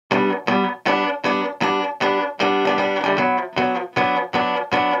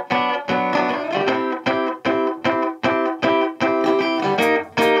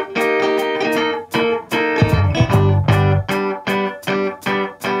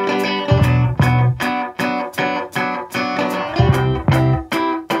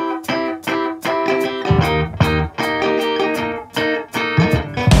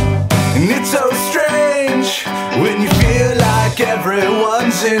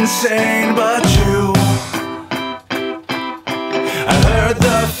insane but you. I heard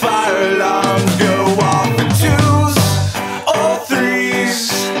the fire alarms go off in 2s or 3s.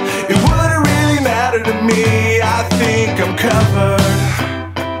 It wouldn't really matter to me, I think I'm covered.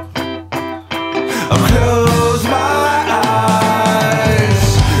 I'll close my eyes.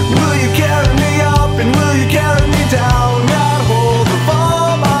 Will you carry me up and will you carry me down? Got hold of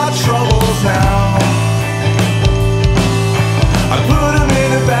all my troubles now. I put them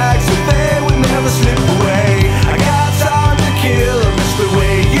in a bag so they would never slip away. I got time to kill, I miss the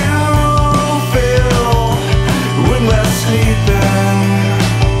way you feel when we're sleeping.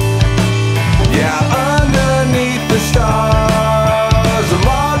 Yeah, underneath the stars, I'm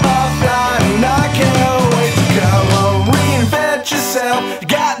on my flight and I can't wait to come home. Reinvent yourself, you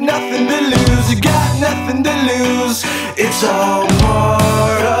got nothing to lose, you got nothing to lose. It's all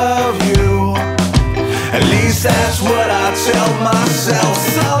part of you. At least that's what I tell myself.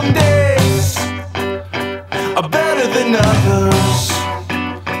 Some days are better than others.